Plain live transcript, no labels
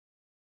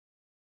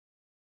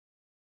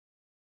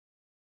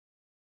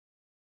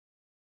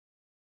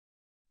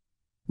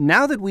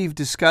Now that we've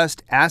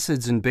discussed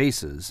acids and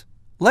bases,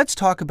 let's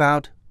talk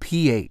about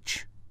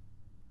pH.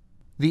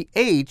 The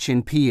H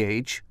in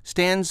pH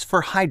stands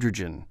for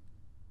hydrogen.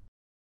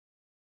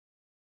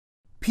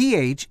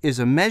 pH is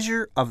a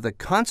measure of the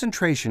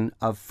concentration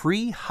of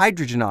free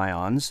hydrogen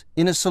ions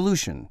in a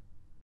solution.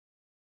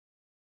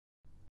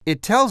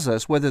 It tells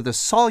us whether the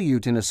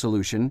solute in a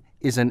solution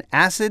is an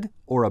acid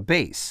or a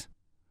base.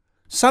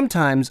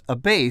 Sometimes a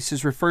base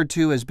is referred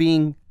to as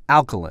being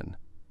alkaline.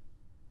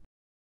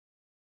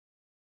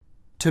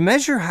 To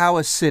measure how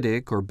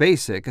acidic or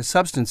basic a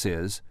substance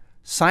is,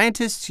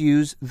 scientists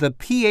use the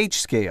pH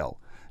scale,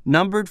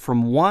 numbered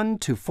from 1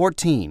 to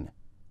 14.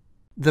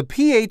 The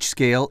pH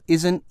scale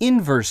is an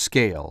inverse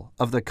scale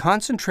of the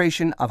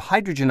concentration of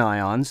hydrogen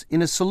ions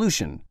in a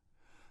solution.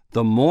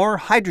 The more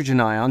hydrogen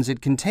ions it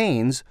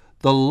contains,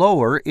 the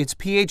lower its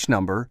pH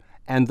number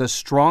and the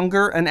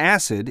stronger an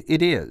acid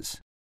it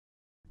is.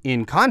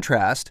 In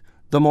contrast,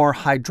 the more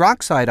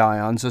hydroxide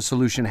ions a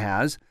solution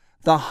has,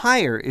 the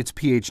higher its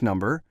pH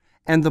number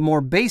and the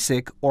more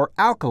basic or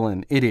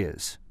alkaline it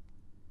is.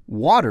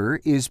 Water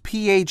is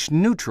pH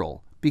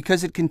neutral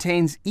because it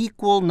contains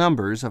equal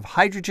numbers of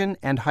hydrogen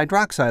and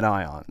hydroxide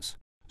ions.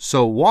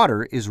 So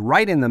water is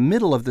right in the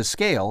middle of the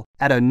scale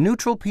at a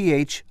neutral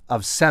pH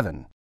of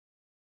 7.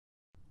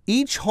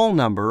 Each whole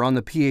number on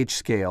the pH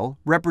scale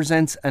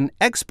represents an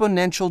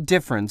exponential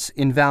difference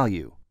in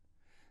value.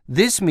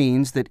 This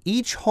means that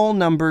each whole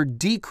number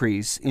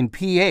decrease in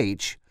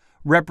pH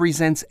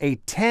represents a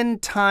 10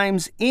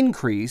 times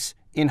increase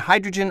in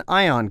hydrogen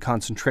ion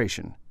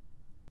concentration.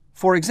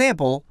 For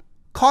example,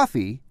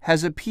 coffee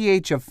has a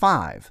pH of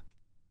 5.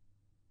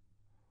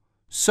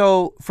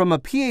 So, from a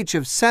pH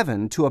of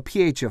 7 to a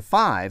pH of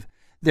 5,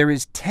 there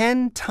is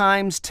 10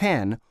 times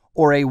 10,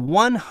 or a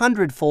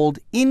 100-fold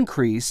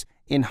increase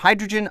in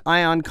hydrogen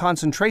ion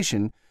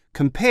concentration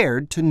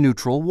compared to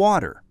neutral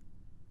water.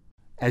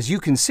 As you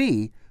can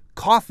see,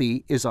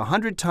 coffee is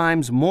 100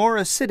 times more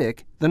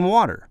acidic than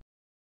water.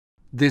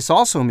 This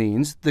also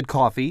means that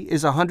coffee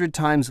is 100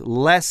 times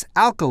less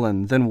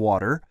alkaline than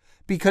water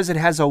because it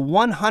has a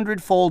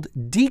 100-fold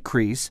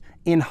decrease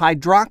in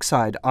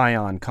hydroxide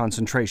ion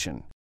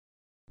concentration.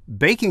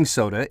 Baking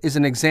soda is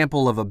an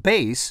example of a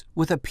base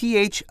with a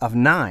pH of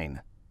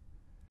 9.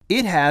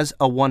 It has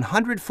a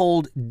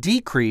 100-fold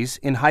decrease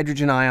in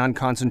hydrogen ion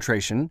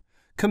concentration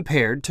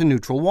compared to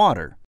neutral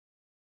water.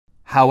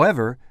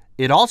 However,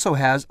 it also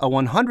has a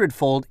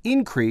 100-fold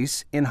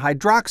increase in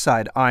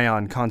hydroxide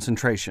ion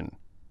concentration.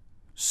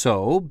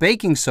 So,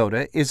 baking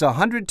soda is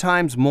 100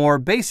 times more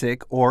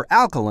basic or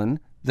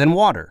alkaline than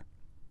water.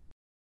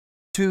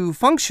 To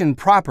function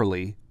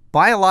properly,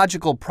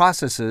 biological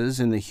processes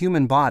in the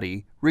human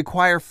body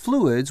require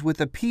fluids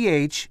with a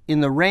pH in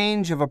the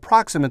range of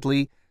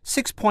approximately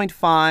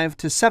 6.5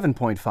 to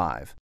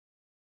 7.5.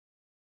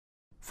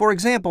 For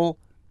example,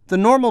 the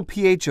normal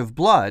pH of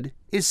blood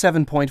is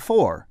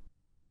 7.4.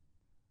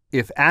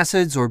 If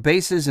acids or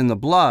bases in the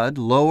blood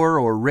lower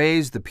or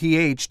raise the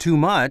pH too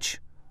much,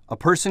 a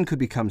person could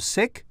become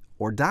sick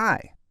or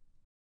die.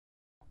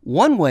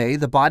 One way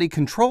the body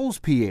controls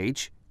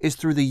pH is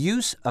through the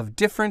use of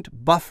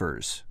different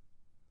buffers.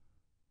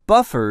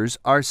 Buffers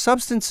are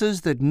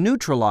substances that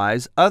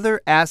neutralize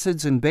other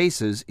acids and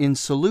bases in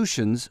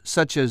solutions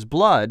such as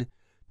blood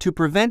to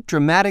prevent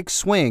dramatic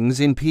swings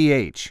in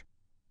pH.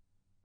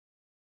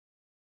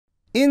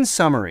 In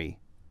summary,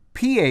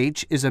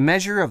 pH is a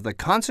measure of the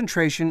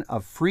concentration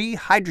of free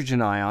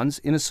hydrogen ions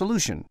in a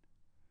solution.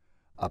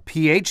 A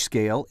pH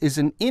scale is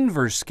an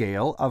inverse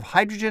scale of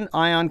hydrogen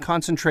ion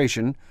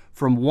concentration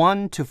from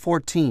 1 to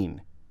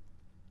 14.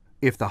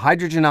 If the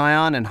hydrogen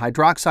ion and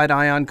hydroxide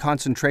ion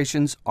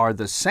concentrations are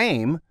the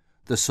same,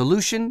 the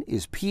solution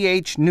is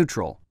pH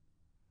neutral.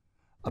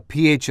 A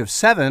pH of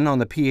 7 on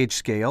the pH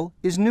scale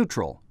is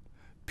neutral.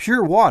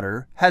 Pure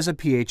water has a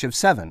pH of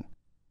 7.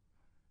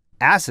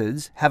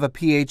 Acids have a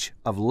pH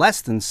of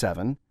less than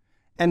 7,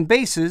 and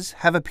bases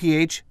have a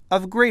pH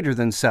of greater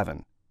than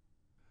 7.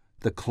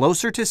 The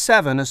closer to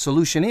 7 a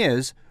solution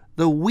is,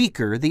 the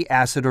weaker the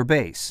acid or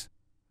base.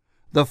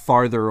 The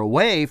farther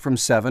away from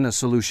 7 a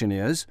solution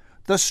is,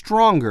 the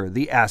stronger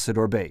the acid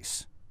or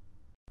base.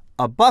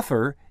 A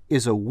buffer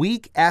is a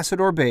weak acid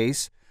or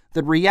base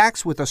that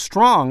reacts with a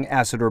strong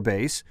acid or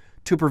base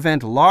to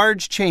prevent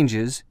large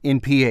changes in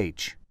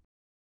pH.